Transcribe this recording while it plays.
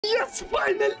Yes,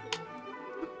 finally.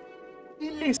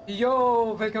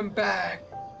 Yo, welcome back.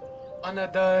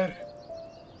 Another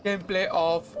gameplay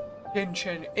of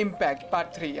Genshin Impact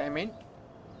Part 3. I mean.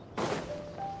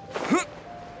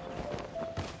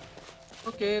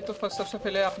 Okay, तो first सबसे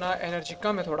पहले अपना energy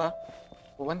कम है थोड़ा.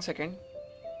 1 सेकेंड.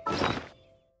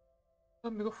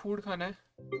 अब मेरे को फूड खाना है.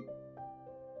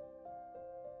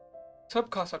 सब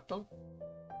खा सकता हूँ.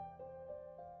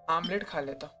 आमलेट खा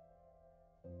लेता.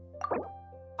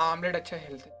 आमलेट अच्छा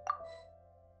हेल्थ है.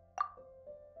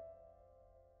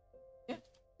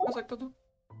 खा सकता तू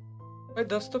भाई.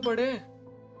 10 तो पड़े.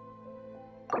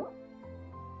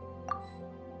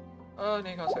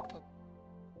 नहीं खा सकता.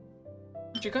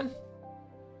 चिकन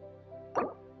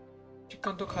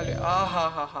चिकन तो खा ले. हा हा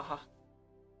हा हा.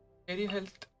 मेरी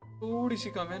हेल्थ थोड़ी सी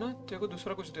कम है ना. तेरे को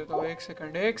दूसरा कुछ देता हूँ. एक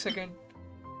सेकंड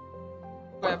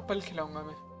तो एप्पल खिलाऊंगा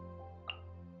मैं.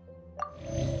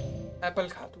 एप्पल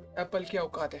खा तू. एप्पल की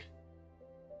औकात है.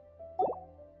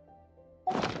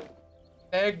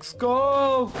 Let's go.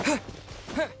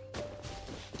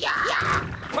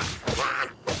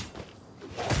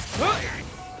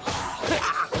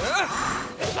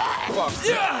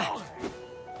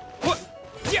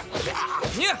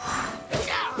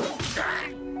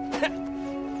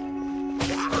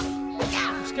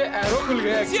 उसके एरो खुल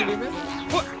गए एक्चुअली में.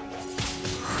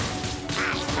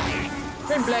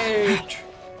 Twin blade.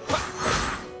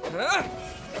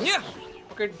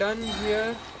 Okay done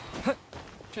here.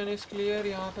 Mission is clear.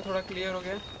 यहाँ पे थोड़ा क्लियर हो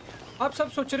गया. आप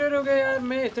सब सोच रहे होंगे यार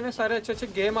मैं इतने सारे अच्छे अच्छे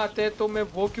गेम आते हैं तो मैं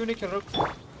वो क्यों नहीं खेल रहा.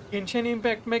 गेंशिन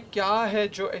इम्पैक्ट में क्या है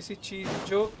जो ऐसी चीज़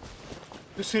जो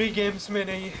दूसरी गेम्स में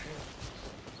नहीं है.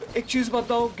 एक चीज़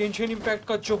बताओ. गेंशिन इम्पैक्ट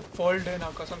का जो वर्ल्ड है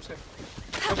ना कसम से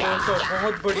तो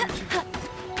बहुत बड़ी चीज़.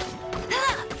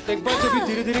 एक बार जब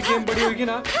धीरे धीरे गेम बड़ी होगी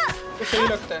ना तो सही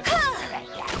लगता है.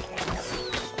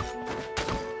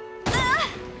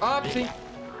 आप सही.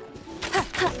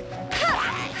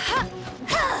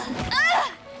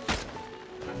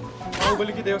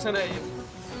 बाहुबली की देवसेना है ये.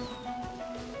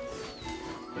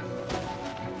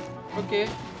 Okay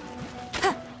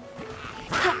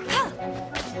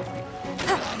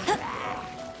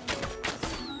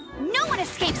No one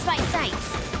escapes my sights.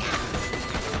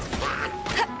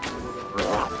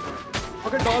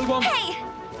 Okay doll bomb. Hey.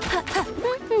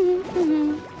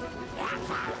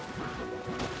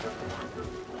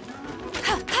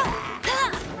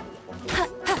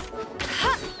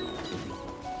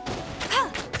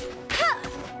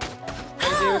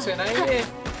 Devasena है ये.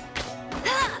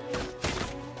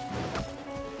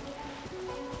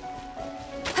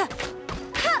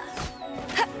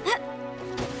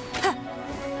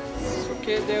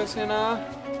 ओके देवसेना.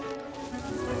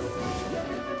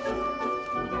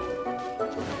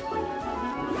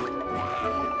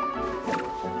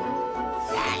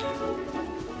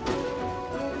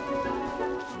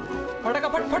 फटका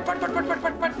फट फट फट फट फट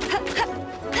फट फट.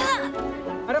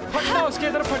 अरे फटना उसके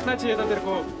इधर फटना चाहिए था तेरे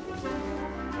को.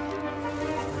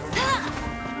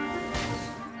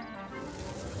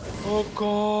 Oh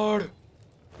God!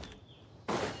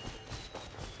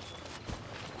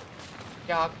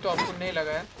 क्या आग तो आपको नहीं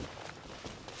लगा है.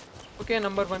 ओके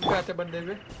नंबर 1 पे आते बंदे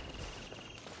में.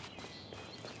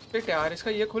 फिर यार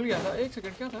इसका ये खुल गया था. एक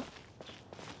सेकंड क्या था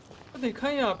तो देखा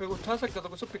ही यहाँ पे उठा सकता था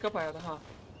कुछ. पिकअप आया था. हाँ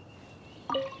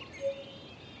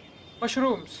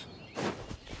मशरूम्स.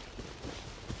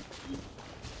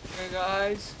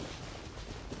 गाइस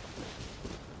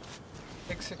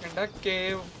एक सेकंड.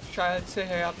 केव शायद से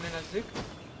है अपने नजदीक.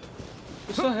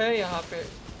 तो है यहाँ पे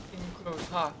इंक्लोज.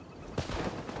 हाँ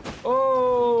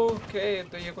ओके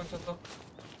तो ये कौन सा तो.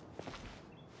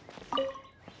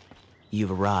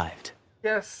 You've arrived.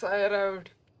 Yes, I arrived.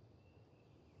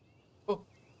 Oh.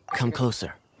 Come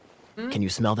closer. Can you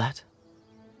smell that?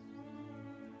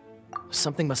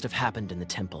 Something must have happened in the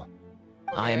temple.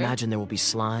 I imagine there will be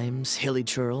slimes, hilly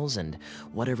churls, and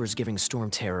whatever's giving Storm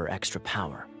Terror extra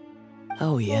power.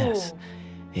 Oh yes.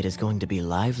 It is going to be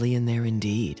lively in there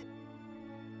indeed.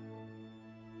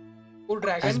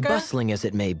 As bustling as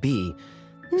it may be,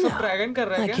 no,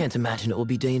 I can't imagine it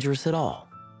will be dangerous at all.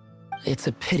 It's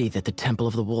a pity that the Temple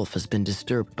of the Wolf has been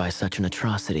disturbed by such an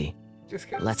atrocity.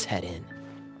 Let's head in.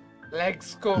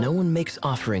 Let's go. No one makes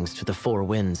offerings to the Four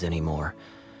Winds anymore,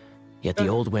 yet the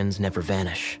old winds never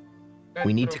vanish.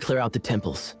 We need to clear out the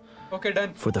temples. Okay,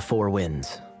 done. For the Four Winds.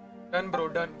 Done, bro.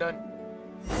 Done, done.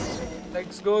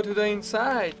 Let's go to the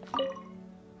inside.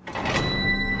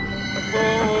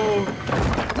 Whoa!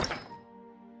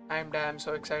 I'm damn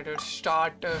so excited.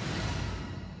 Start.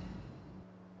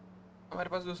 हमारे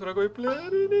पास दूसरा कोई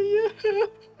player ही नहीं है.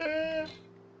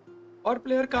 और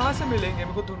player कहाँ से मिलेंगे?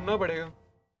 मेरे को ढूंढना पड़ेगा.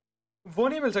 वो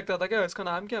नहीं मिल सकता था क्या? इसका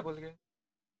नाम क्या बोल गए?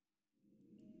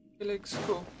 Let's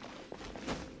go.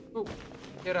 Oh,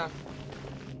 here are.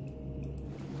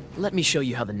 Let me show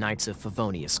you how the Knights of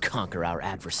Favonius conquer our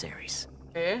adversaries.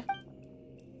 Okay.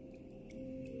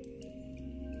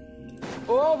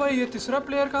 Oh भाई ये तीसरा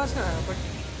प्लेयर कहाँ से आया? But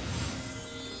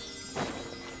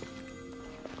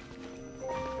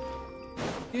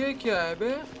ये क्या है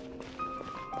बे?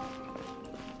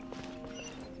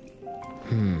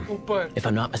 ऊपर. If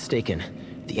I'm not mistaken,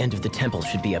 the end of the temple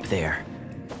should be up there.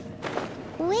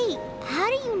 Wait, how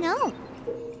do you know?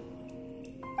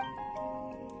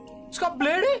 उसका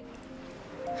ब्लेड है?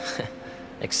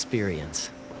 Experience.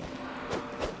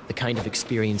 The kind of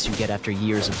experience you get after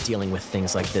years of dealing with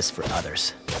things like this for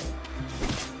others.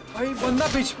 भाई बंदा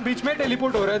बीच में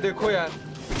teleport हो रहा है देखो यार.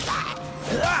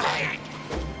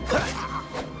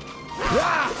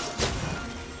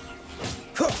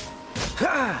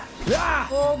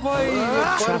 Oh भाई ये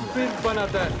बर्फीत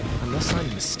बनाता है. Unless I'm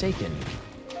mistaken,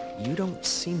 you don't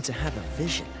seem to have a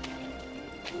vision.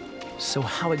 So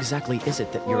how exactly is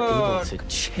it that you're able to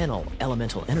channel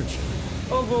elemental energy?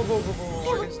 Oh whoa,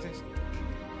 what is this?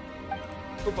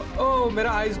 Oh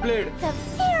मेरा ice blade. It's a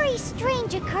very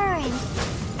strange occurrence.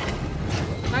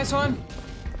 Nice one.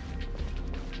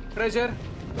 Treasure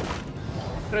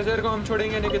को हम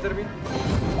छोड़ेंगे नहीं किधर भी.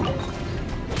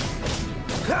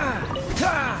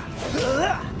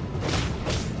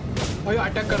 भाई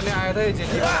attack करने आया था ये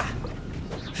जेली.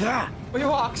 भाई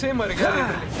वो आग से ही मर गया.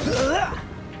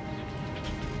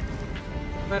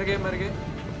 मर गए.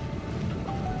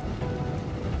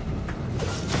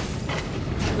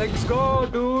 Let's go,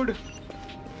 dude.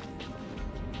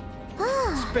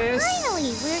 Space.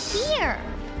 Finally, we're here.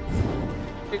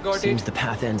 We got Seems it. the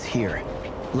path ends here.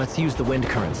 Let's use the wind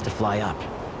currents to fly up.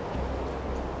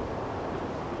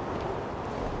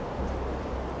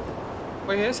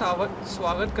 भाई ये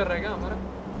स्वागत कर रहा है क्या हमारा?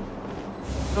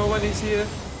 No one is here.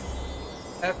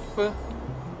 F.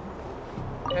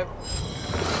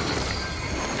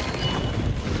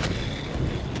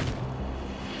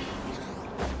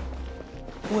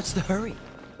 What's the hurry?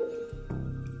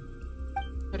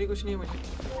 हरी कुछ नहीं है मुझे.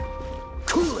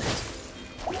 Cool it.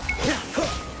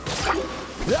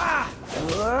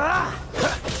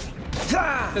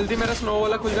 जल्दी मेरा स्नो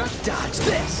वाला खुल जा. Dodge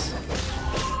this.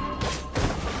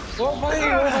 ओ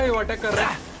भाई वो अटैक कर रहा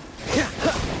है.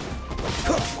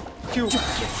 क्यों?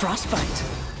 Get frostbite.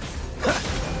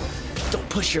 Don't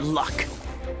push your luck.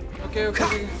 Okay.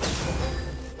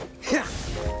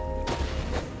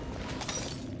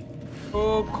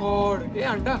 Oh god, ये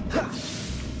अंडा.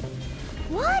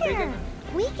 Water.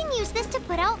 We can use this to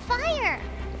put out fire.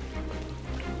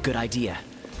 Good idea.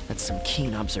 That's some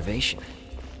keen observation.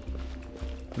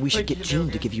 We should get June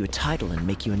to give you a title and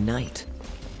make you a knight.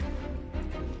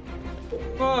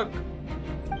 Fuck.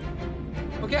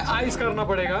 Okay, ice करना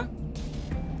पड़ेगा.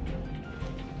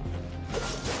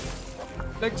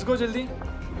 Let's go जल्दी.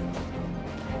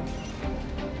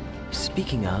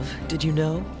 Speaking of, did you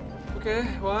know? Okay,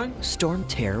 1. Storm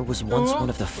Terror was once one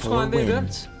of the 4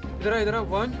 winds. इधर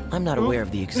 1. I'm not 2, aware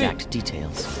of the exact 3.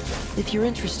 details. If you're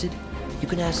interested, you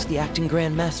can ask the acting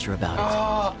Grand Master about it.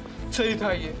 सही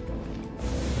था ये.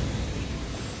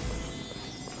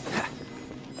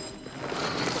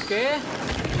 Okay.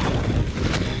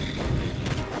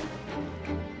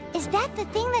 Is that the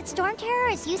thing that Storm Terror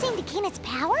is using to gain its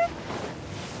power?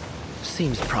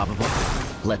 Seems probable.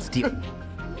 Let's deal.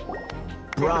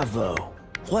 Bravo!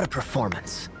 What a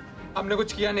performance. हमने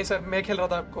कुछ किया नहीं sir. मैं खेल रहा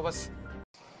था आपको बस.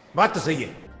 बात तो सही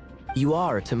है. You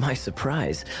are, to my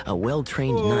surprise, a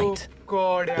well-trained knight.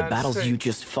 God, The battles you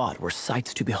just fought were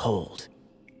sights to behold.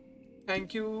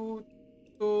 Thank you.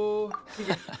 So,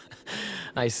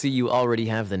 I see you already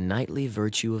have the knightly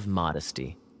virtue of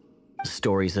modesty.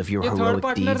 Stories of your ये third heroic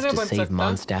partner deeds नहीं to बन save सकता.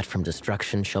 Mondstadt from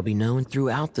destruction shall be known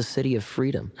throughout the City of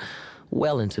Freedom,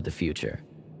 well into the future.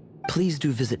 Please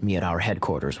do visit me at our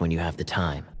headquarters when you have the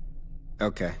time.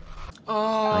 Okay.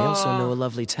 I also know a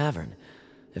lovely tavern,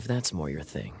 if that's more your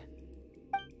thing.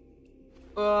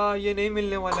 ये नहीं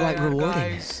मिलने वाला Quite यार,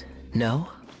 rewarding. guys. No?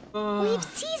 We've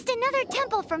seized another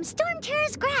temple from Storm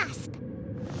Terror's grasp.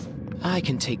 I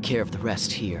can take care of the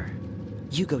rest here.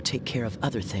 You go take care of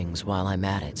other things while I'm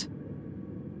at it.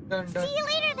 Done. See you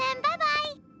later then.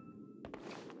 Bye-bye.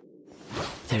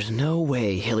 There's no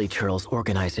way hilly turtles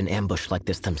organized an ambush like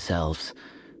this themselves.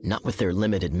 Not with their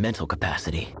limited mental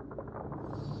capacity.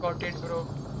 Got it, bro.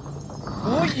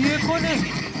 Oh, ये कौन है?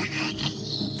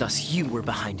 Thus you were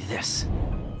behind this.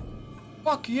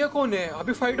 Fuck, ये कौन है?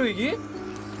 अभी fight होगी?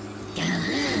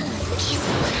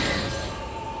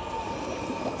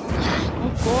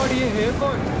 Oh God, ये है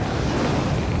कौन?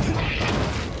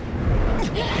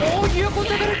 Oh, ये कौन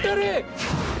सा कैरेक्टर है?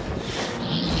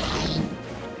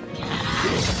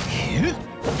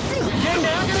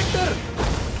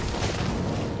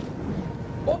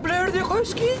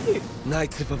 इसकी।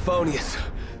 Knights of Favonius,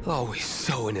 always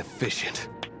so inefficient.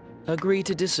 Agree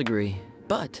to disagree,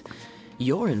 but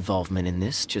your involvement in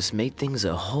this just made things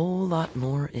a whole lot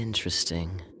more interesting.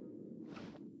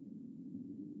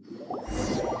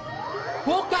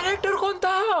 वो कैरेक्टर कौन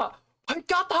था भाई?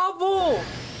 क्या था वो?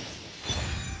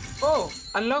 ओह,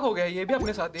 अनलॉक हो गया। ये भी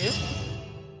अपने साथ ही है।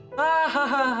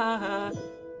 हाँ,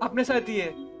 अपने साथ ही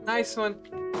है। Nice one.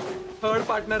 थर्ड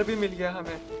पार्टनर भी मिल गया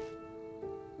हमें।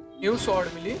 न्यू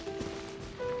स्वॉर्ड मिली।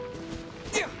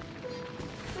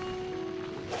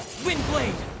 Wind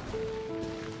blade.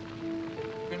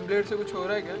 विंड ब्लेड से कुछ हो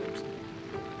रहा है क्या?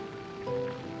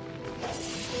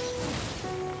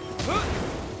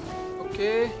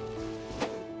 ओके,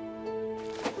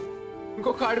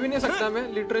 इनको काट भी नहीं सकता मैं,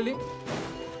 लिटरली।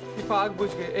 आग बुझ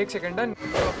गए। एक सेकेंड, तो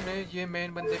अपने ये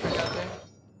मेन बंदे पे जाते हैं।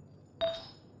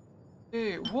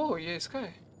 वो ये इसका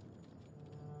है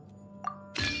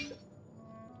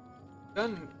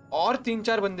गन। और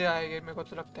 3-4 बंदे आएंगे मेरे को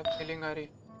तो लगता है। फीलिंग आ रही।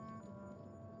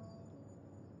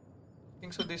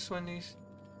 Think so this one is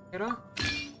मेरा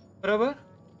बराबर।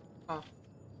 हाँ,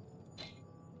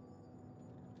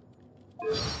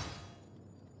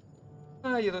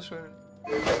 हाँ ये तो श्योर।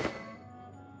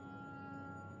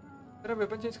 मेरा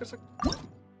वेपन चेंज कर सकता।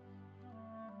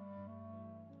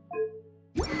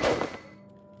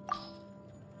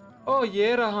 ओ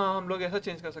ये रहा, हम लोग ऐसा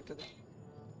चेंज कर सकते थे।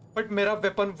 बट मेरा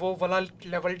वेपन वो वाला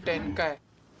लेवल 10 का है।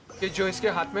 ये जो इसके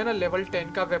हाथ में ना लेवल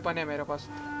 10 का वेपन है मेरे पास।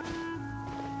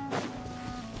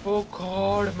 ओ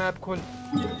गॉड, मैप खोल।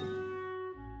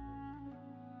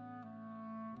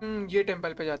 ये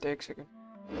टेंपल पे जाते हैं। एक सेकेंड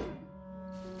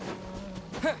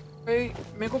भाई,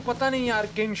 मेरे को पता नहीं यार,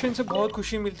 गेंशिन से बहुत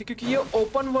खुशी मिलती क्योंकि ये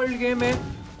ओपन वर्ल्ड गेम है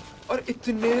और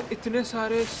इतने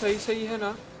सारे सही है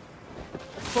ना।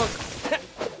 Fuck.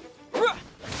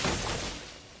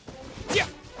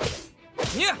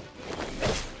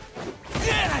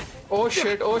 Oh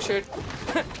shit, oh shit.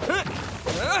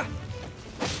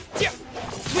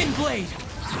 Wind blade.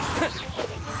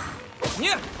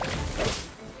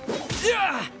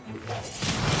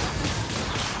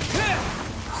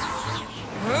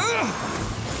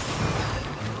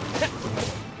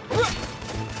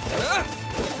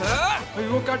 भाई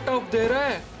वो क्या टफ दे रहा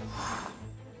है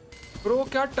ब्रो,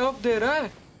 क्या टफ दे रहा है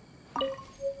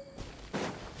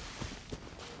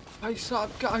भाई साहब।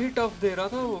 क्या ही टफ दे रहा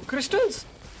था वो। क्रिस्टल्स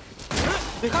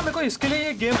देखा, मेरे को इसके लिए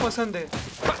ये गेम पसंद है।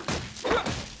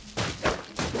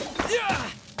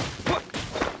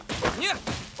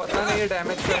 पता नहीं ये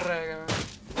डैमेज कर रहा है।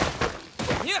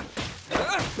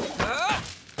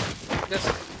 यस,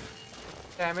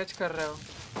 डैमेज कर रहा हो।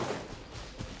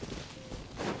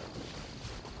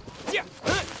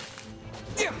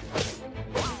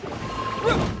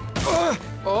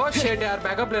 ओह शिट यार,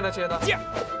 बैकअप लेना चाहिए था।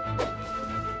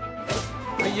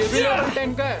 ये भी लेवल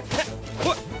 10 का है।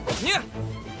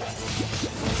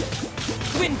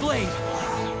 Wind blade.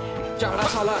 चाड़ा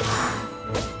साला।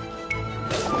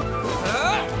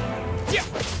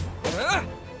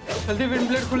 जल्दी विंड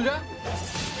ब्लेड खुल जा।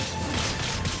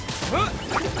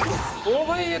 ओ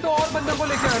भाई, ये तो और बंदे को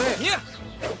लेके आ रहे हैं।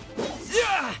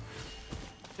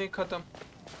 नहीं खत्म।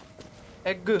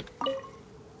 एग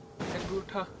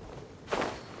उठा।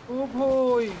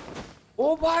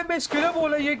 ओ भाई मैं इसके लिए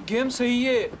बोला ये गेम सही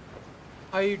है।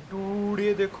 आई डूड,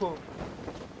 ये देखो,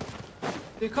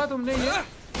 देखा तुमने ये?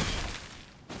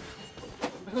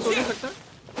 मैं तो नहीं सकता।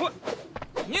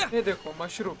 ये देखो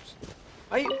मशरूम्स।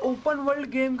 भाई ओपन वर्ल्ड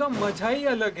गेम का मजा ही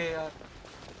अलग है यार।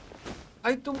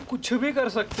 भाई तुम कुछ भी कर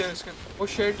सकते हो इसके। Oh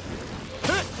shit.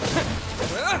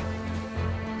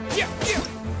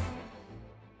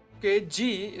 के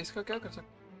जी, इसका क्या कर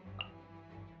सकते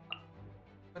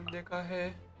बंदे का है?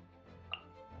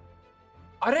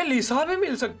 अरे लिसा भी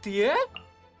मिल सकती है।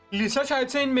 लिसा शायद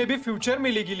से इनमें भी फ्यूचर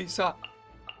मिलेगी। लिसा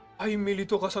भाई मिली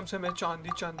तो कसम से मैं चांदी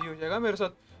हो जाएगा मेरे साथ।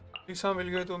 लिसा मिल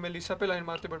गए तो मैं लिसा पे लाइन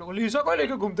मारते बैठूंगा। लिसा को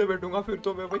लेके घूमते बैठूंगा फिर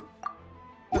तो मैं भाई,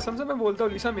 कसम से मैं बोलता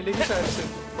हूँ लिसा मिलेगी शायद से।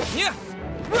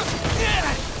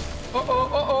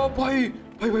 ओ भाई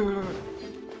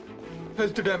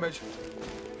health damage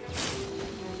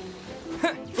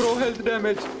pro,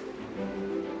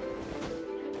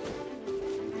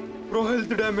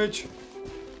 health damage.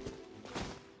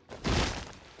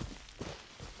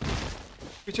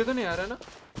 पीछे तो नहीं आ रहा ना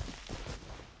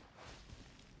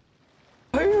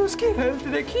भाई? उसकी हेल्थ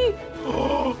देखी।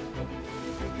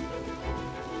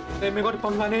 मेरे को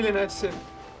पंगा नहीं लेना इससे।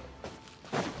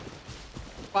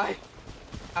 Bye,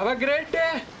 have a great day.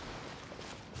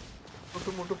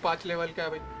 Motu 5 level का है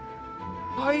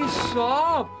भाई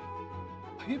साहब।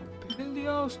 भाई फेल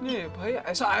दिया उसने भाई।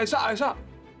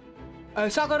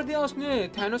 ऐसा कर दिया उसने।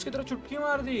 थैनोस की तरह चुटकी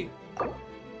मार दी।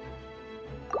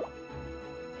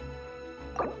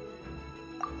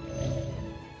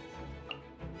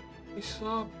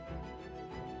 साहब,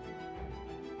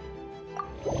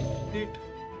 नीट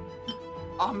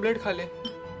आमलेट खा ले।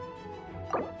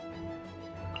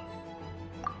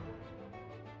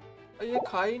 ये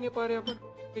खा ही नहीं पा रहे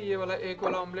अपन। ये वाला एक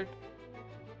वाला ऑमलेट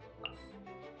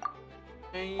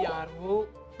नहीं यार, वो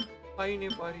खा ही नहीं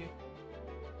पा रही है।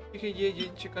 ठीक है, ये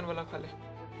चिकन वाला खा ले,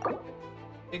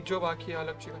 एक जो बाकी है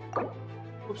अलग चिकन।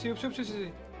 उपसी उपसी उपसी उपसी।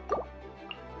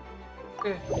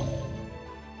 ओके,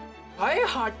 हाय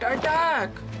हार्ट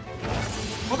अटैक।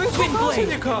 अबे इसको कहाँ से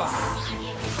दिखा?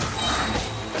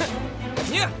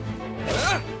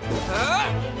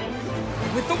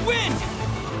 With the wind!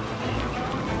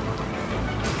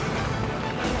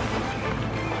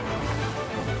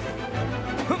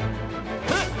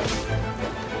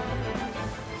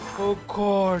 Oh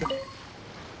God!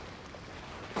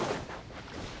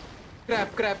 Crap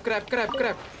crap crap crap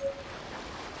crap.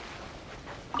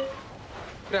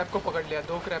 Krebs को पकड़ लिया,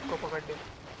 2 क्रैप को पकड़ लिया,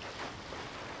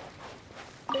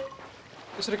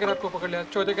 तीसरे क्रैप को पकड़ लिया,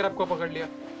 चौथे क्रैप को पकड़ लिया।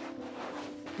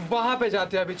 वहां पे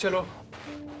जाते हैं अभी। चलो,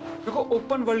 मेरे को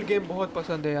ओपन वर्ल्ड गेम बहुत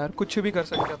पसंद है यार, कुछ भी कर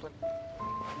सकते हैं अपन।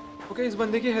 ओके, इस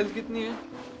बंदे की हेल्थ कितनी है?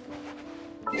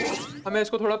 हमें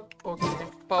इसको थोड़ा ओके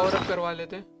पावर अप करवा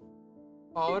लेते हैं।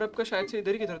 पावर अप का शायद से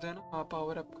इधर ही किधर था ना? हाँ,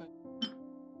 पावर अप का।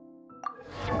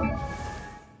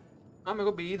 हाँ, मेरे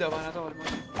को बी दबाना था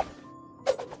ऑलमोस्ट।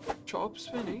 चॉप्स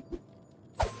पे नहीं।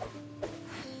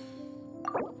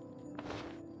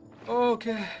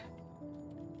 Okay,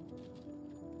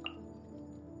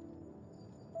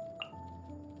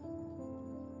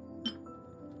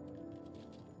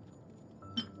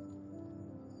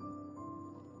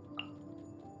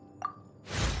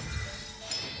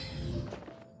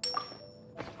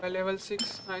 level 6,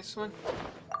 nice one.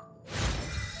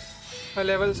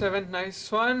 level 7, nice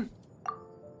one.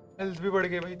 Health भी बढ़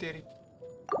गई भाई तेरी।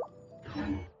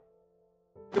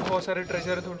 बहुत सारे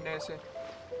ट्रेजर ढूंढने ऐसे।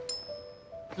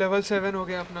 level 7 हो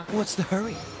गया अपना। What's the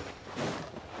hurry?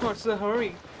 What's the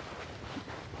hurry?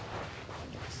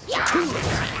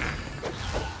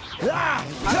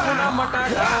 अपना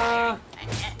मटाका।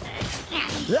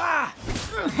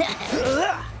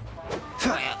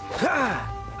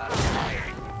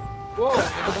 वो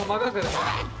ये तो धमाका कर रहा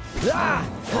है।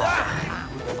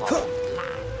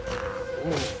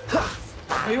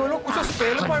 भाई वो लोग कुछ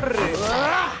स्पेल पढ़ रहे।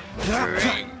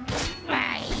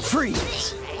 Freeze!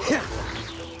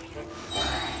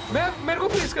 मेरे को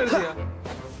फ्रीज कर दिया।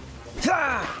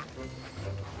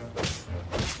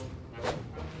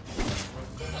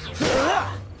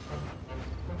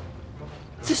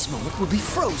 This moment will be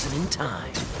frozen in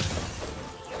time.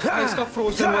 इसका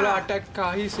फ्रोजन वाला अटैक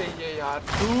का ही सही है यार।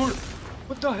 Dude,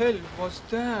 what the hell was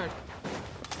that?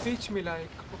 Peach मिला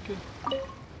एक, ओके,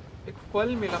 एक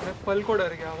फल मिला। मैं फल को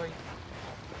डर गया भाई।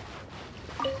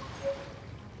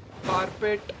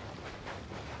 कारपेट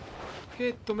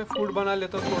के तो मैं फूड बना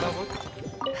लेता हूँ थोड़ा बहुत।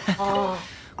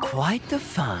 Quite the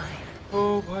find.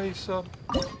 ओ भाई सब,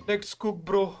 लेट्स कुक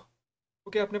ब्रो।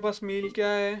 ओके, अपने पास मील क्या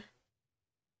है?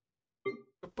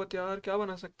 चप्पत यार, क्या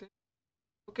बना सकते हैं?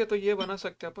 ओके, तो ये बना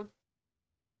सकते हैं अपन।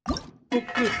 कुक।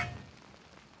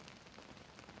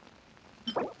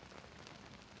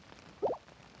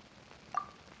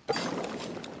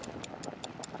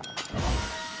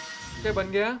 ओके,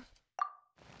 बन गया।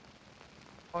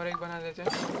 और एक बना देते हैं।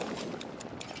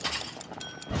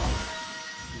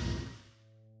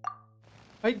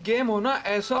 भाई गेम हो ना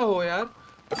ऐसा हो यार,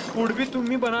 फूड भी तुम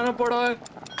ही बनाना पड़ा है,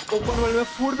 ओपन वर्ल्ड में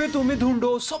फूड भी तुम ही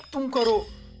ढूंढो, सब तुम करो।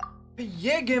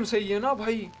 ये गेम सही है ना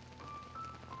भाई।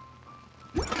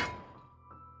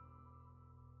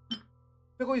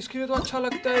 मेरे को इसके लिए तो अच्छा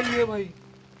लगता है ये भाई।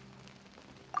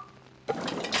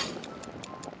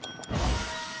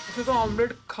 उसे तो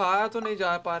ऑमलेट खाया तो नहीं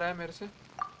जा पा रहा है मेरे से।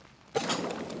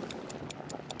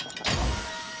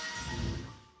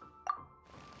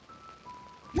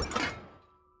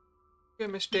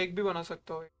 मिस्टेक भी बना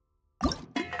सकता हूँ।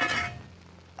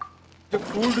 जो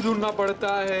फूड ढूंढना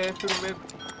पड़ता है फिर मैं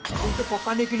उनको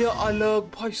पकाने के लिए अलग।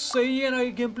 भाई सही है ना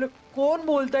ये गेम प्ले। कौन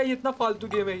बोलता है ये इतना फालतू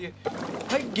गेम है ये?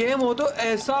 भाई गेम हो तो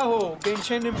ऐसा हो,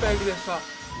 गेंशिन इम्पैक्ट जैसा।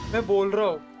 मैं बोल रहा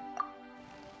हूँ।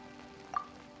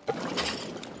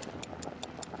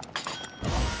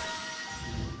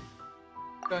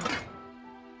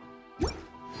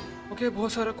 ओके,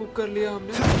 बहुत सारा कुक कर लिया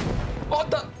हमने।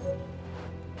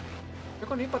 मेरे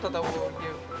को नहीं पता था वो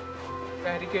ये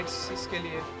बैरिकेड्स इसके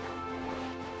लिए।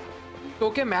 तो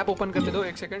ओके, मैप ओपन कर ले दो,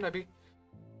 एक सेकंड। अभी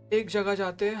एक जगह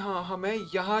जाते हैं। हाँ, हमें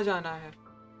यहाँ जाना है।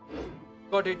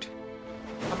 Got it.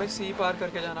 हमें सी पार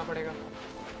करके जाना पड़ेगा।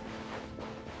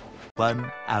 1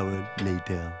 hour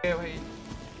later. ए भाई,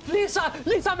 लिसा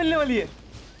लिसा मिलने वाली है।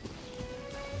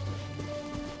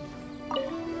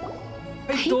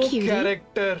 भाई दो cutie.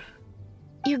 Character.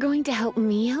 You're going to help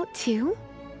me out too?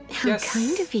 How Yes.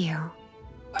 kind of you.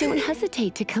 Don't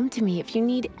hesitate to come to me if you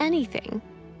need anything.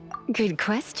 Good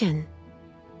question.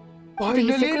 Finally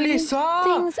Basically, Lisa.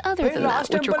 things other भाई than that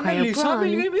last which temple में require लिसा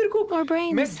मिल गई मेरे को। or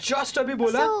brains. मैं just अभी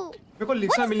बोला So, मेरे को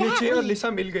लिसा what does मिलनी that चाहिए और mean? लिसा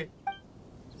मिल गई।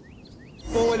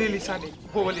 वो वाली लिसा नहीं,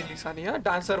 वो वाली लिसा नहीं, हाँ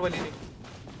डांसर वाली नहीं।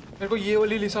 मेरे को ये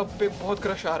वाली लिसा पे बहुत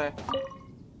क्रश आ रहा है।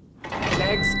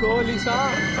 Let's go Lisa.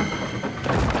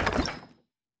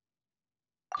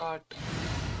 बट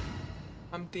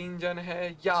हम 3 जन है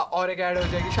या और एक ऐड हो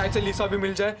जाएगी, शायद से लिसा भी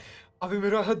मिल जाए। अभी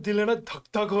मेरा ऐसा दिल है ना धक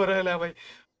धक हो रहा है भाई।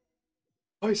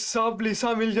 भाई सब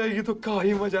लिसा मिल जाएगी तो क्या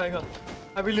ही मजा आएगा।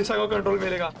 अभी लिसा का कंट्रोल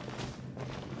मिलेगा।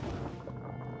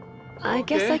 I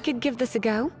guess Okay. I could give this a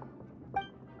go.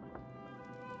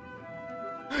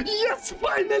 Yes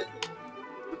final.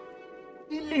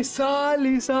 लिसा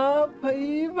लिसा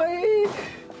भाई भाई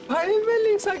भाई मैं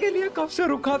लिसा के लिए कब से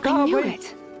रुका था I knew भाई। it.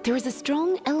 There is a strong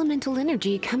elemental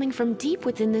energy coming from deep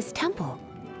within this temple.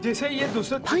 जैसे ये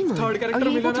दूसरा Paimon, third are character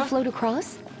you मिला able to ना float across?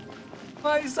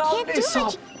 भाई साहब Can't do Lisa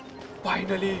it.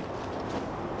 Finally.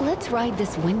 Let's ride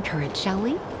this wind current, shall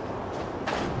we?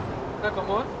 ना come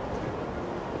on.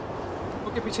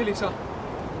 Okay पीछे लिसा।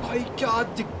 भाई क्या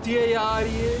दिखती है यार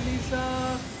ये लिसा।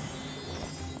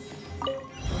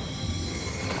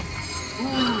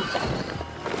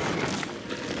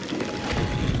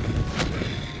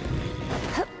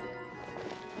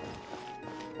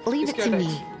 Leave it इसके to me.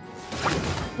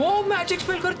 attacks। वो मैजिक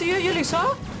स्पेल करती है ये लिसा।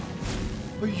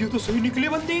 भाई ये तो सही निकली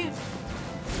बंदी।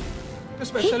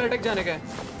 स्पेशल अटैक जाने का है।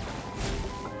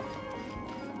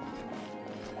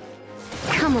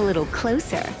 Come a little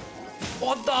closer.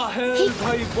 What the hell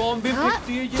भाई बॉम्ब भी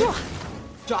फेंकती है ये।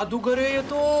 जादूगर है ये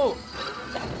तो।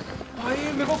 भाई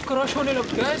मेरे को क्रश होने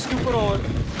लगता है इसके ऊपर और।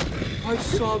 भाई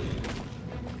साहब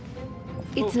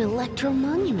It's an electro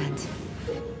monument.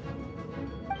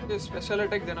 ये स्पेशल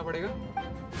अटैक देना पड़ेगा।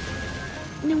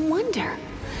 No wonder.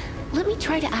 Let me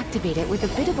try to activate it with a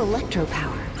bit of electro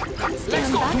power.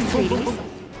 Stand go. back, sweeties.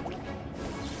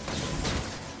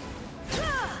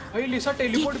 भाई लिसा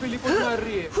टेलीपोर्ट बिलीपोर्ट मार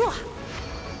रही है।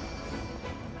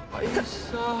 भाई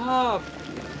साहब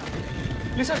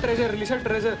लिसा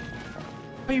ट्रेजर।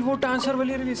 भाई वो डांसर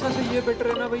वाली लिसा से ये बेटर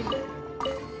है ना भाई।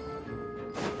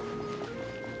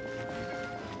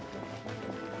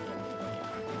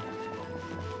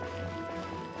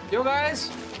 Yo guys,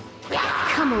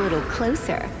 Come a little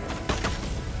closer.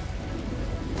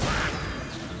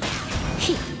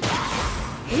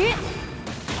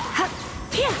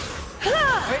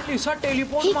 भाई लिसा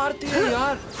टेलीपोर्ट मारती है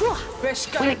यार।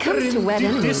 Best When it character comes to wet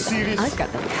in this enemies, series. I've got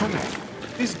them covered.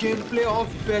 This gameplay of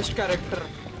best character.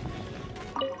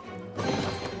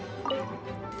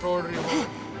 Road River.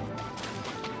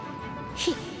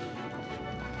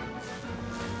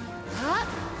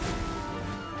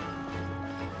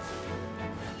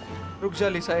 रुक जा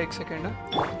लिसा एक सेकेंड।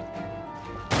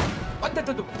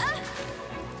 तू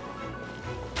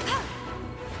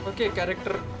ओके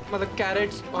कैरेक्टर मतलब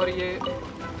crates और ये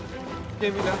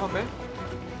मिला हमें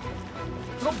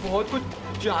तो बहुत कुछ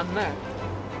जानना है।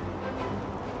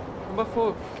 Number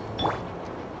 4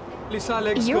 Lisa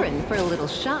let's go. You're in for a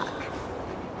little shock.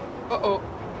 ओ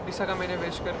लिसा का मैंने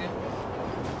वेस्ट कर दिया।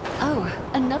 Oh,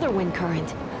 another wind current.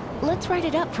 Let's ride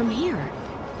it up from here.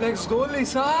 Let's go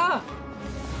Lisa.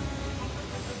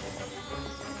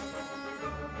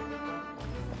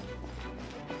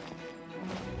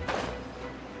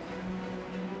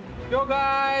 Yo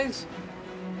guys!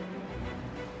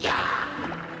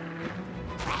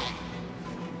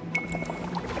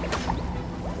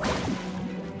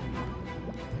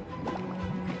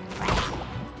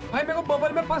 भाई मेरे को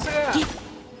बबल में फंस गया।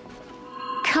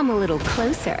 Come a little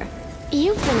closer.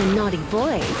 You've been a naughty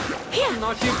boy.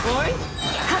 Naughty boy?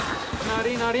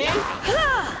 Naughty.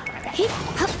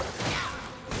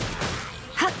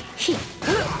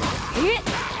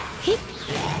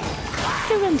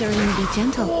 Surrender and be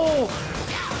gentle. Oh!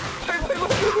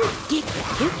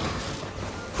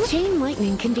 Chain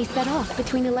lightning can be set off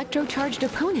between electro-charged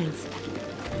opponents.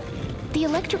 The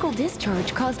electrical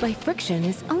discharge caused by friction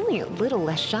is only a little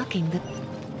less shocking than...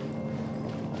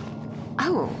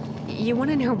 Oh, you want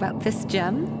to know about this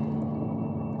gem?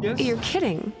 Yes? You're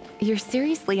kidding. You're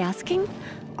seriously asking?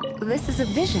 This is a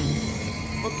vision.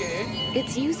 Okay.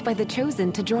 It's used by the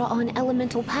Chosen to draw on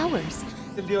elemental powers.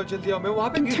 जल्दी आओ मैं वहाँ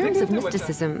पे In गिर terms of सकती हूँ बच्चा।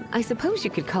 mysticism, I suppose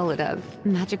you could call it a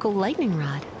magical lightning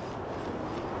rod.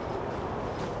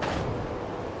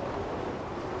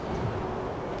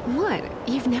 What?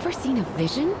 You've never seen a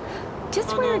vision?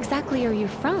 Just where no. exactly are you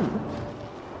from?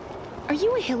 Are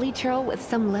you a hilly churl with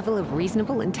some level of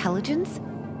reasonable intelligence?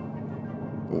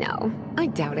 No, I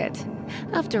doubt it.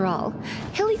 After all,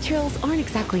 hilly trills aren't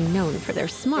exactly known for their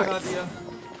smarts.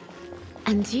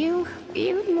 And you'd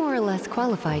more or less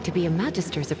qualify to be a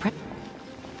Magister's apprentice.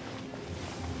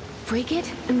 Break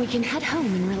it, and we can head home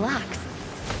and relax.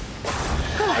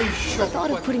 The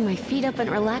thought of putting my feet up and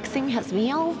relaxing has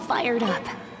me all fired up.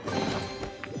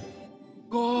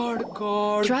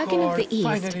 Dragon of the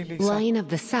East, Lion of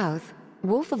the South,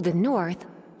 Wolf of the North,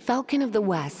 Falcon of the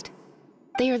West.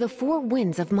 They are the four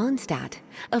winds of Mondstadt,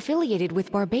 affiliated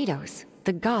with Barbados,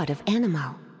 the god of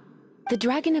Anemo. The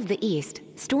Dragon of the East,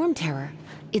 Storm Terror,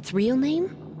 its real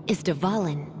name is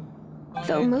Dvalin.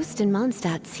 Though most in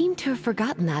Mondstadt seem to have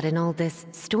forgotten that in all this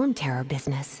Storm Terror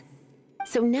business.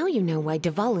 So now you know why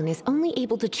Dvalin is only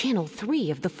able to channel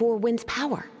 3 of the four winds'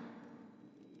 power.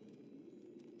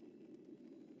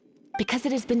 Because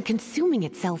it has been consuming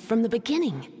itself from the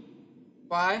beginning.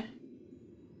 Why?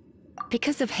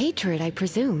 Because of hatred, I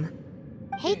presume.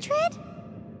 Hatred?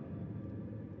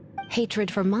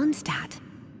 Hatred for Mondstadt.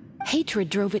 Hatred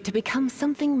drove it to become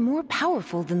something more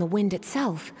powerful than the wind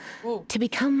itself. Oh. To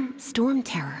become Storm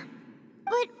Terror.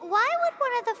 But why would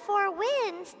one of the four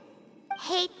winds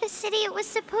hate the city it was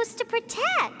supposed to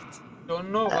protect?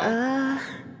 Don't know. Why.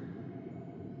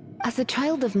 As a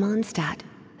child of Mondstadt,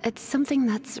 it's something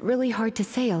that's really hard to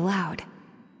say aloud.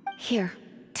 Here,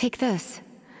 take this.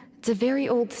 It's a very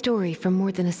old story from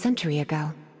more than a century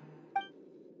ago.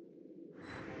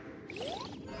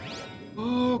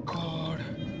 Oh God.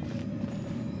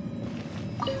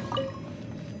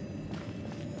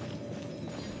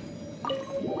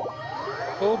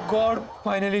 Oh God,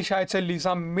 finally शायद से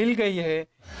लिसा मिल गई है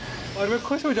और मैं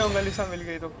खुश हो जाऊंगा लिसा मिल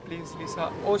गई तो please Lisa.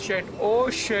 Oh shit oh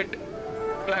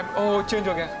change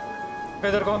हो गया,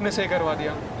 वेदर को हमने सही करवा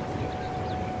दिया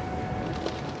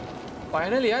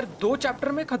फाइनली यार। 2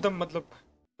 चैप्टर में खत्म, मतलब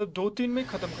तो 2-3 में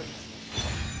खत्म कर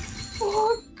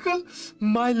दिया।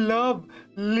 माय लव,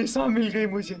 लिसा मिल गई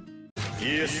मुझे।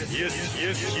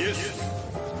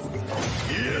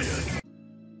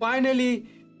 Finally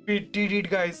we did it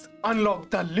guys, unlock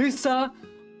the लिसा।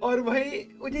 और भाई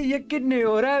मुझे यकीन नहीं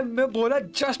हो रहा है, मैं बोला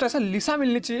जस्ट ऐसा लिसा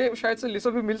मिलनी चाहिए, शायद से लिसा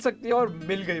भी मिल सकती है और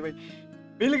मिल गई भाई,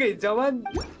 मिल गई। जवान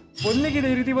बोलने की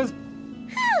नहीं रही थी, बस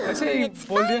ऐसे ही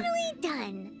बोल दिया।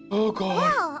 Oh God.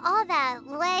 Well, all that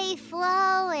lay,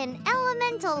 flow, and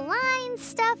elemental line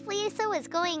stuff Lisa was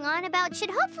going on about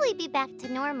should hopefully be back to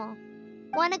normal.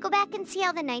 Want to go back and see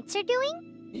how the knights are doing?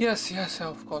 Yes,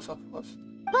 of course.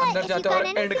 But if you've got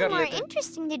anything more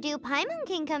interesting to do, Paimon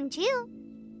can come too.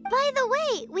 By the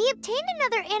way, we obtained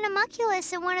another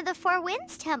Animalculus in one of the Four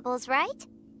Winds temples, right?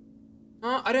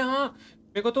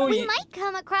 We might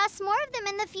come across more of them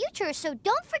in the future, so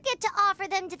don't forget to offer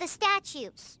them to the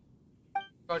statues.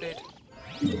 Got it.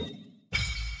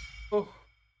 Oh,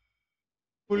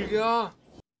 भूल गया।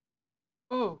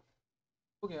 Oh,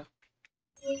 हो गया।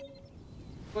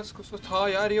 बस कुछ तो था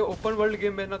यार, ये ओपन वर्ल्ड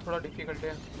गेम में ना थोड़ा डिफिकल्ट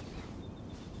है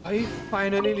भाई।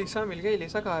 फाइनली लिसा मिल गई।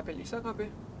 लिसा कहाँ पे?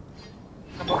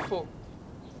 नंबर 4।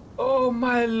 ओह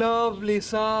माय लव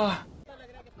लिसा।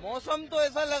 मौसम तो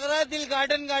ऐसा लग रहा है दिल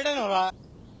गार्डन हो रहा है।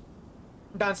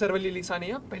 डांसर वाली लिसा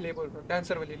नहीं, आप पहले बोल रहे हो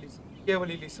डांसर वाली लिसा, ये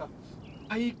वाली लिसा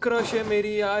भाई क्रश है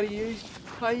मेरी यार। ये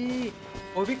भाई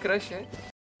वो भी क्रश है।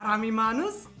 हरामी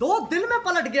मानुस 2 दिन में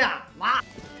पलट गया। वाह।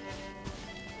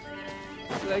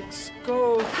 Let's go.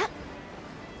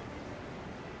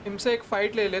 इनसे एक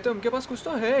फाइट ले लेते। उनके पास कुछ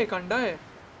तो है, एक अंडा है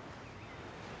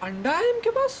इनके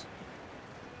पास।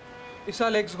 इसा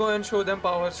let's go and show them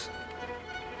powers.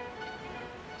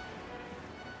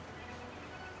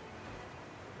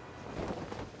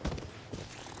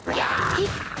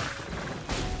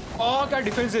 क्या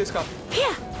डिफेंस है इसका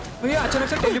भैया। अचानक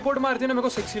से टेलीपोर्ट मारती है ना, मेरे को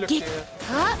सेक्सी लगती है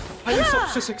भाई।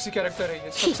 सबसे सेक्सी कैरेक्टर है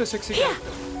ये, सबसे sexy character.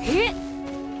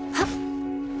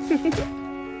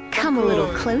 Come a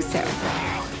little closer.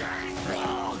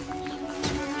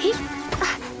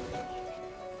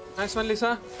 Nice one,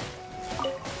 Lisa.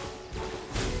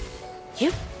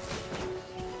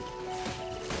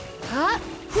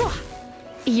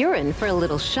 You're in for a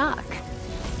little shock.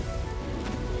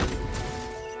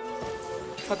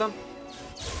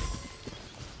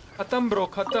 खत्म ब्रो,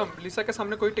 खत्म। लिसा के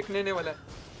सामने कोई टिकने नहीं वाला है,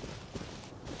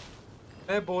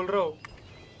 मैं बोल रहा हूँ।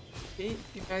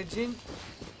 इमेजिन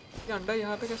ये अंडा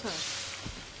यहाँ पे कैसा है?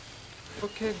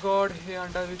 ओके गॉड, ये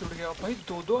अंडा भी टूट गया भाई।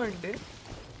 2 अंडे।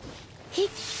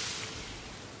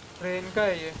 ट्रेन का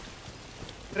है ये,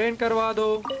 ट्रेन करवा दो।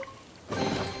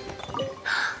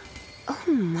 Oh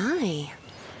my.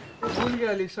 भूल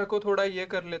गया। लिसा को थोड़ा ये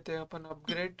कर लेते हैं अपन,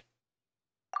 अपग्रेड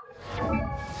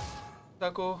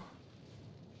को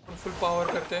फुल पावर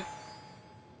करते हैं।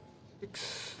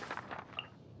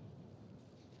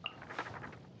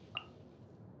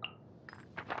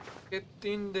 ये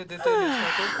 3 दे देते हैं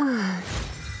लिसा को।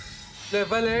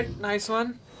 Level 8, nice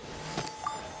one.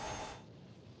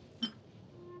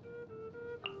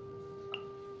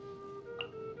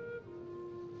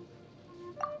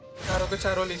 चारों के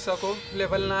चारों लिसा को।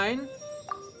 लेवल 9।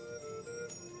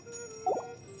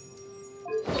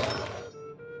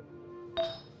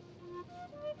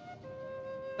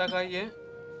 तक आई है।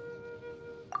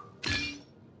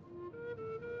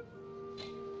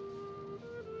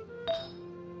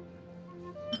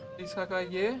 लिसा का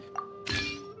ये।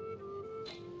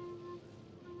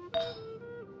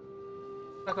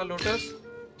 का लोटस।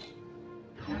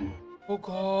 ओ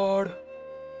गॉड,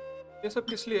 ये सब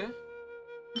किस लिए है?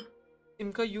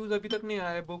 इनका यूज अभी तक नहीं आया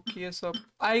है। बुक ये सब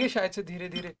आएगा शायद से धीरे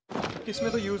धीरे।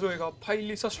 किसमें तो यूज होएगा। भाई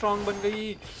लिसा स्ट्रांग बन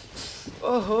गई।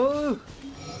 ओहो,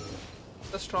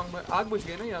 स्ट्रांग में आग बुझ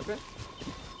गई ना यहाँ पे।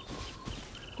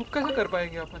 कुक कैसे कर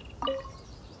पाएंगे अपन?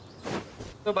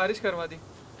 तो बारिश करवा दी।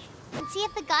 See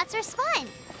if the gods respond.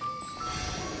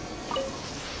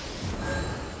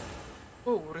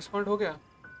 Oh, respond हो गया।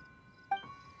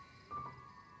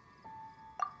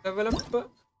 डेवलप।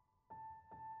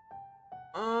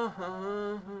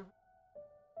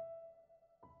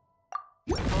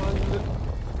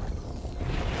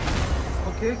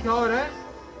 ओके, क्या हो रहा है?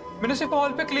 मैंने सिर्फ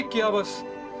ऑल पे क्लिक किया बस।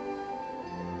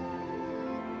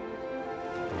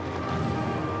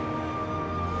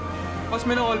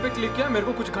 मैंने ऑल पे क्लिक किया। मेरे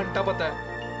को कुछ घंटा पता है।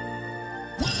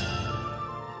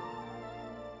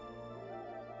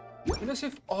 मैंने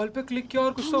सिर्फ ऑल पे क्लिक किया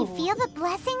और कुछ तो Can you feel the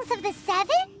blessings of the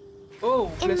seven? Oh,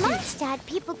 in blessings. Mondstadt,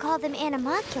 people call them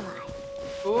animalculi.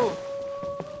 Oh.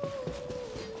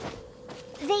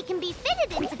 They can be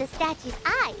fitted into the statue's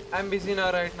eyes. I'm busy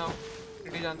now right now.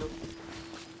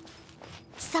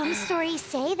 Some stories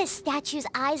say the statue's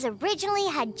eyes originally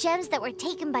had gems that were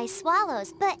taken by swallows,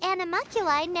 but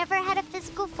animalculi never had a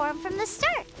physical form from the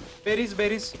start. Berries.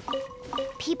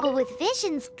 People with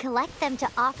visions collect them to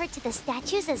offer to the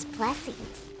statues as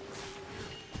blessings.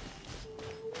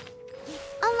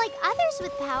 Unlike others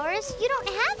with powers, you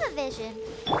don't have a vision.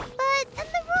 But then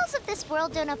the rules of this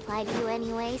world don't apply to you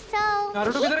anyway, so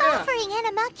keep offering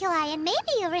animalculi and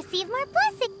maybe you'll receive more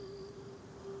blessings.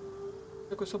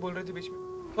 कुछ तो बोल रही थी बीच में।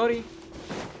 Sorry.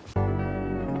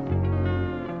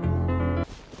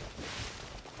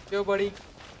 Yo, buddy.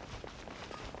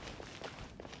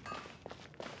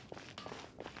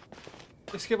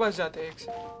 इसके पास जाते हैं एक से।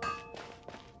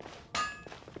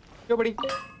 Yo, buddy.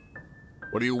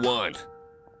 What do you want?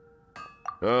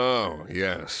 Oh,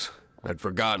 yes. I'd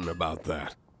forgotten about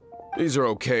that. These are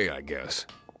okay, I guess.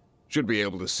 Should be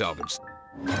able to salvage.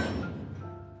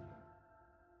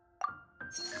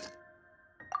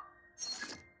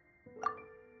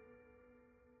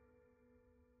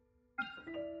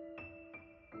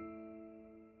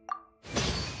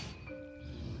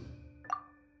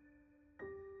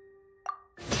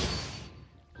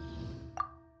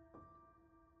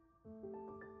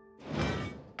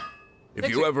 If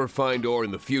you ever find ore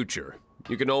in the future,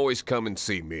 you can always come and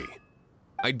see me.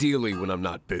 Ideally when I'm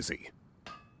not busy.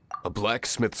 A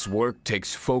blacksmith's work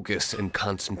takes focus and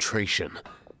concentration.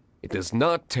 It does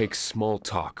not take small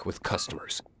talk with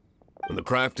customers. When the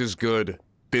craft is good,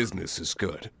 business is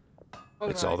good.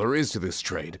 That's all there is to this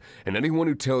trade, and anyone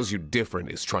who tells you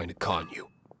different is trying to con you.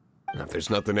 And if there's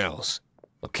nothing else,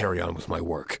 I'll carry on with my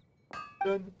work.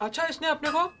 अच्छा, इसने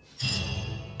अपने को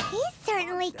He's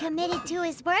certainly committed to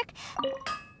his work.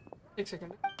 एक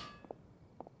second.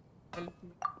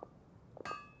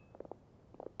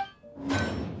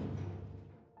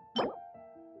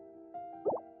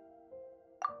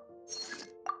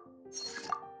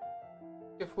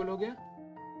 क्या full हो गया?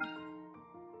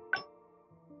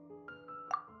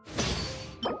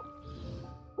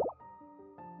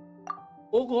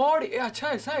 ओ God, ये अच्छा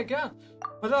ऐसा है क्या?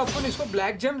 मतलब अपन इसको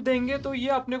ब्लैक जेम्स देंगे तो ये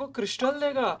अपने को क्रिस्टल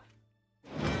देगा।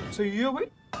 सही है भाई।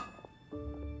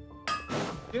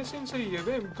 ये सीन सही है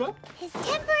भाई इनका। His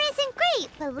temper isn't great,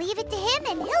 but leave it to him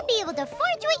and he'll be able to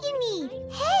forge what you need.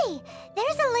 Hey,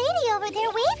 there's a lady over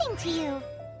there waving to you.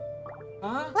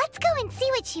 हाँ? Let's go and see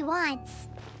what she wants.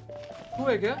 तू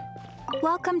है क्या?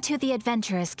 Welcome to the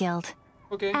Adventurers Guild.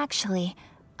 Okay. Actually,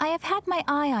 I have had my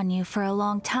eye on you for a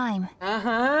long time.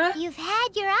 Uh-huh. You've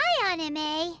had your eye on him,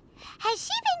 eh? Has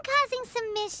she been causing some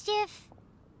mischief?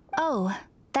 Oh,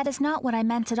 that is not what I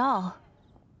meant at all.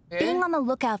 Being on the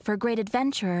lookout for great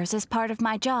adventurers is part of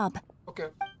my job. Okay.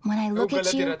 When I look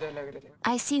at you,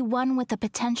 I see one with the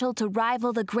potential to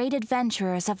rival the great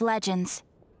adventurers of legends.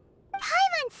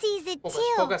 Paimon sees it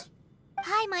too. Focus.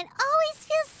 Paimon always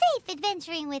feels safe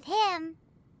adventuring with him.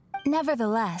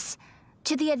 Nevertheless,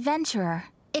 to the adventurer,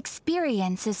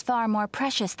 experience is far more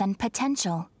precious than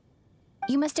potential.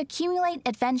 You must accumulate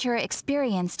adventure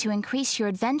experience to increase your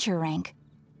adventure rank.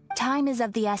 Time is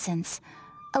of the essence.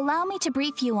 Allow me to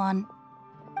brief you on...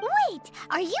 Wait,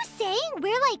 are you saying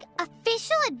we're like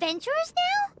official adventurers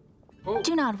now? Oh.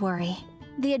 Do not worry.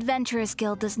 The Adventurers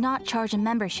Guild does not charge a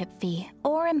membership fee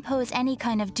or impose any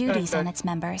kind of duties on its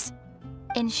members.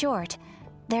 In short,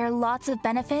 there are lots of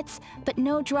benefits, but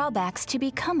no drawbacks to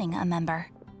becoming a member.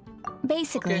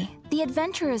 Basically, the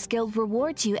Adventurers Guild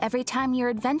rewards you every time your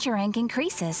adventure rank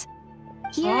increases.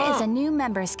 Here is a new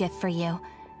member's gift for you.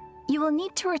 You will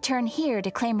need to return here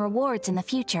to claim rewards in the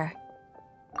future.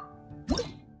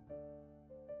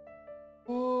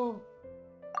 Oh.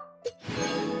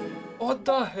 What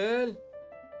the hell?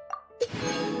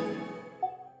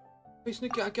 इसने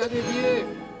क्या-क्या दे दिए?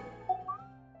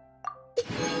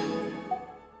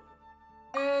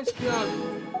 क्या?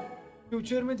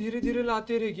 Future में धीरे-धीरे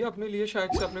लाते रहेगी अपने लिए शायद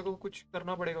से अपने को कुछ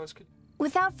करना पड़ेगा उसके लिए.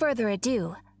 Without further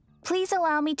ado, please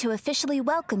allow me to officially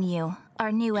welcome you,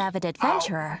 our new avid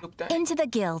adventurer, into the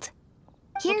guild.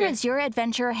 Here is your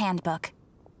adventurer handbook.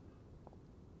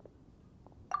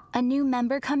 A new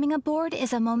member coming aboard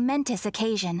is a momentous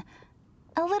occasion.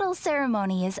 A little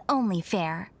ceremony is only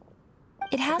fair.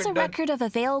 It has a record of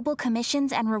available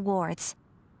commissions and rewards.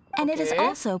 And it is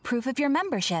also proof of your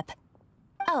membership.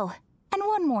 Oh, and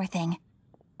one more thing.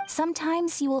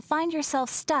 Sometimes you will find yourself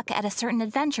stuck at a certain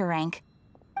adventure rank.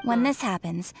 When this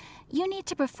happens, you need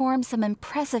to perform some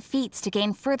impressive feats to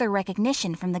gain further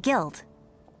recognition from the guild.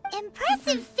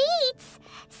 Impressive feats?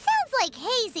 Sounds like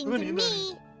hazing to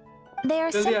me. They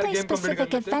are simply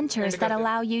specific adventures that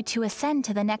allow you to ascend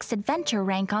to the next adventure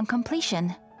rank on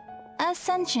completion.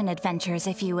 Ascension adventures,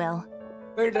 if you will.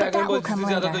 But that will come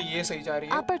later.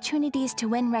 Opportunities to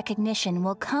win recognition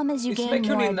will come as you gain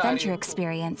more adventure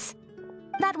experience.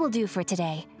 That will do for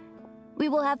today. We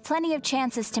will have plenty of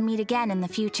chances to meet again in the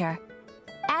future.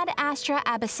 Ad Astra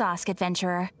Abyssosk,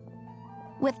 adventurer.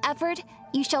 With effort,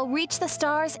 you shall reach the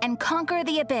stars and conquer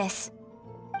the abyss.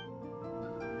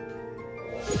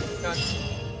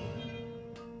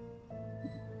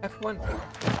 F1.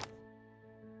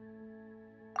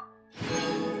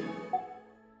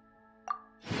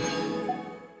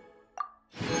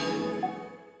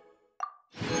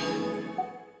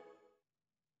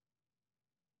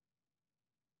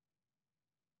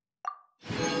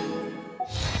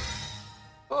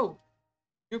 Oh,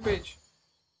 new page.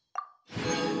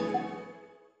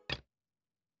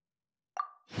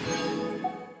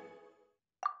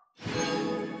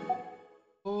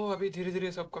 Oh, अभी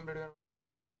धीरे-धीरे सब complete करना.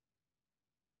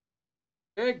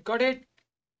 Hey, got it.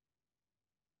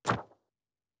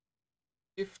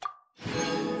 Gift.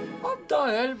 What the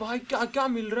hell, भाई क्या-क्या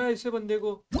मिल रहा है इसे बंदे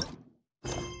को?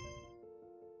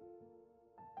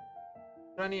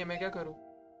 पता नहीं है मैं क्या करूँ.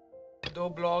 2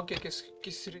 ब्लॉक है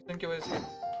किस रीजन की वजह से.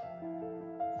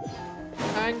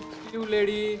 Thank you,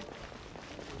 lady.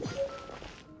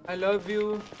 I love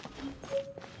you.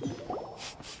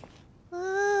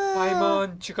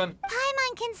 Paimon chicken.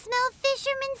 Paimon can smell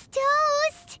fisherman's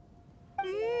toast.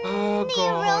 Oh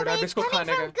God, अब इसको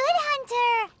खाने का. Good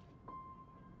Hunter.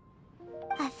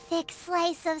 A thick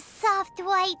slice of soft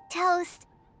white toast,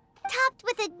 topped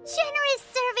with a generous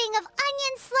serving of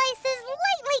onion slices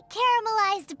lightly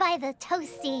caramelized by the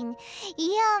toasting.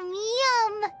 Yum,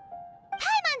 yum.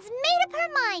 Paimon's made up her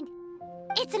mind.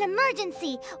 It's an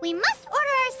emergency. We must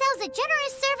order ourselves a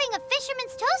generous serving of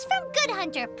fisherman's toast from Good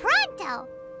Hunter, pronto.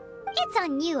 It's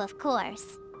on you, of course.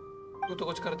 तू तो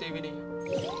कुछ करते भी नहीं है.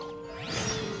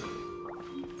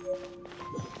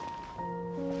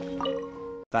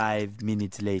 5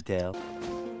 minutes later.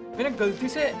 मैंने गलती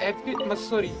से F की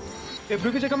सॉरी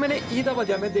W की जगह मैंने E दबा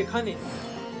दिया. मैं देखा नहीं.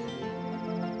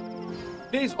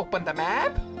 Please open the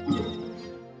map.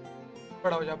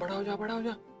 बड़ा हो जा, बड़ा हो जा, बड़ा हो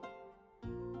जा.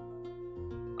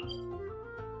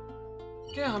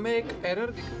 क्या हमें एक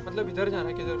एरर मतलब इधर जाना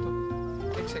है किधर तो.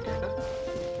 एक सेकेंड.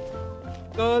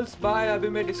 Girls bye. अभी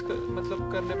मैं डिस्कस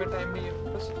मतलब करने में टाइम नहीं है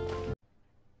बस.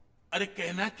 अरे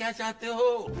कहना क्या चाहते हो?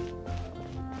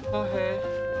 हाँ है.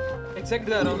 एग्जैक्ट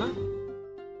जा रहा हूँ ना.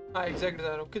 हाँ एग्जैक्ट जा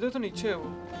रहा हूँ. किधर तो नीचे है वो.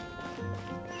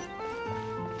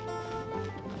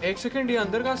 एक सेकेंड. ये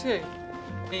अंदर कहाँ से है?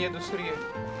 नहीं ये दूसरी है.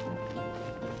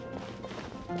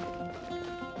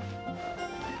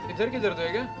 इधर किधर तो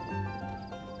है क्या?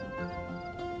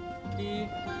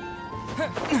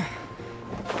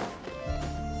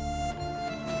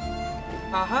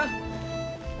 हाँ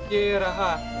ये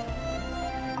रहा.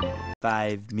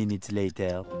 5 minutes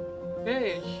later.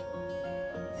 Hey.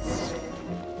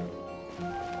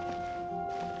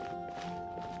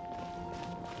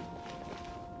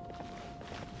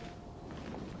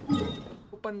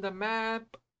 Open the map.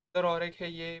 इधर और एक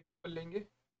है ये लेंगे.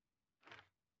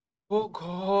 वो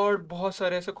गॉड बहुत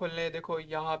सारे ऐसे खोलने हैं। देखो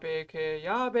यहाँ पे एक है,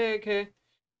 यहाँ पे एक है।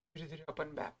 धीरे धीरे अपन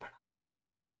बैक पड़ा।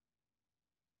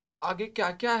 आगे क्या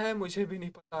क्या है मुझे भी नहीं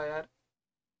पता यार।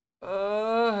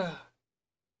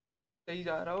 सही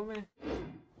जा रहा हूँ मैं।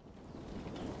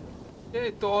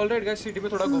 तो ऑलराइट गाइस, सिटी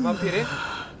में थोड़ा घुमा फिरे।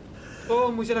 तो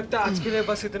मुझे लगता है आज के लिए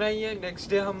बस इतना ही है। नेक्स्ट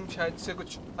डे हम शायद से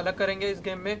कुछ अलग करेंगे इस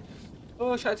गेम में।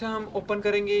 तो शायद से हम ओपन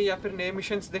करेंगे या फिर नए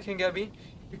मिशंस देखेंगे अभी,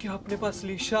 क्योंकि अपने पास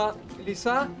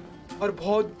लिसा और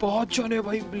बहुत बहुत जने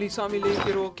भाई लिसा मिले।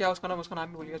 फिर वो क्या उसका नाम ही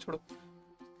भूल गया, छोड़ो।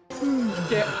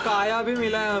 काया भी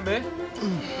मिला है हमें।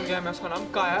 क्या है उसका नाम?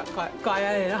 काया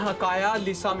है ना? हाँ, काया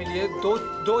लिसा मिली है।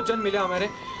 दो जन मिले हमारे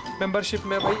मेंबरशिप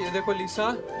में भाई। ये देखो लिसा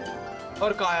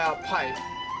और काया भाई,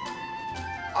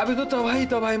 अभी तो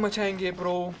तबाही मचाएंगे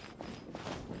ब्रो।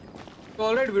 तो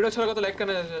ऑलराइट, वीडियो अच्छा लगा तो लाइक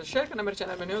करना, शेयर करना। मेरे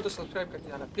चैनल में नहीं हो तो सब्सक्राइब करके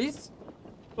जाना प्लीज़।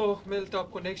 तो मिलता हूँ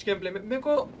आपको नेक्स्ट गेम प्ले में। मेरे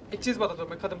को एक चीज़ बता दो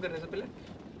मैं ख़त्म करने से पहले,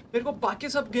 मेरे को बाकी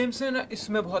सब गेम्स से ना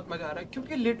इसमें बहुत मज़ा आ रहा है,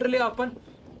 क्योंकि लिटरली अपन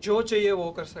जो चाहिए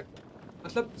वो कर सकते हैं।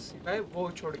 मतलब सिवाय वो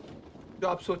छोड़ के जो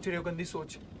आप सोच रहे हो, गंदी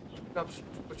सोच जो आप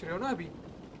सोच रहे हो ना अभी,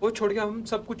 वो छोड़ के हम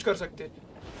सब कुछ कर सकते हैं।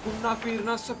 घूमना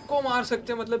फिरना, सबको मार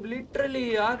सकते हैं। मतलब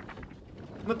लिटरली यार,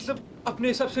 मतलब अपने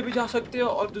हिसाब से भी जा सकते हैं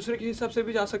और दूसरे के हिसाब से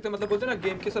भी जा सकते हैं। मतलब बोलते हैं ना,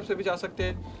 गेम के हिसाब से भी जा सकते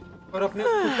हैं, और अपने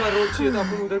खुद का रोड चाहिए तो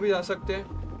अपन उधर भी जा सकते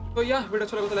हैं। तो यार वीडियो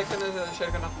अच्छा लगा तो लाइक करना,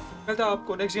 शेयर करना। मिलता है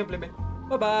आपको नेक्स्ट गेम प्ले में।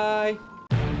 Bye bye.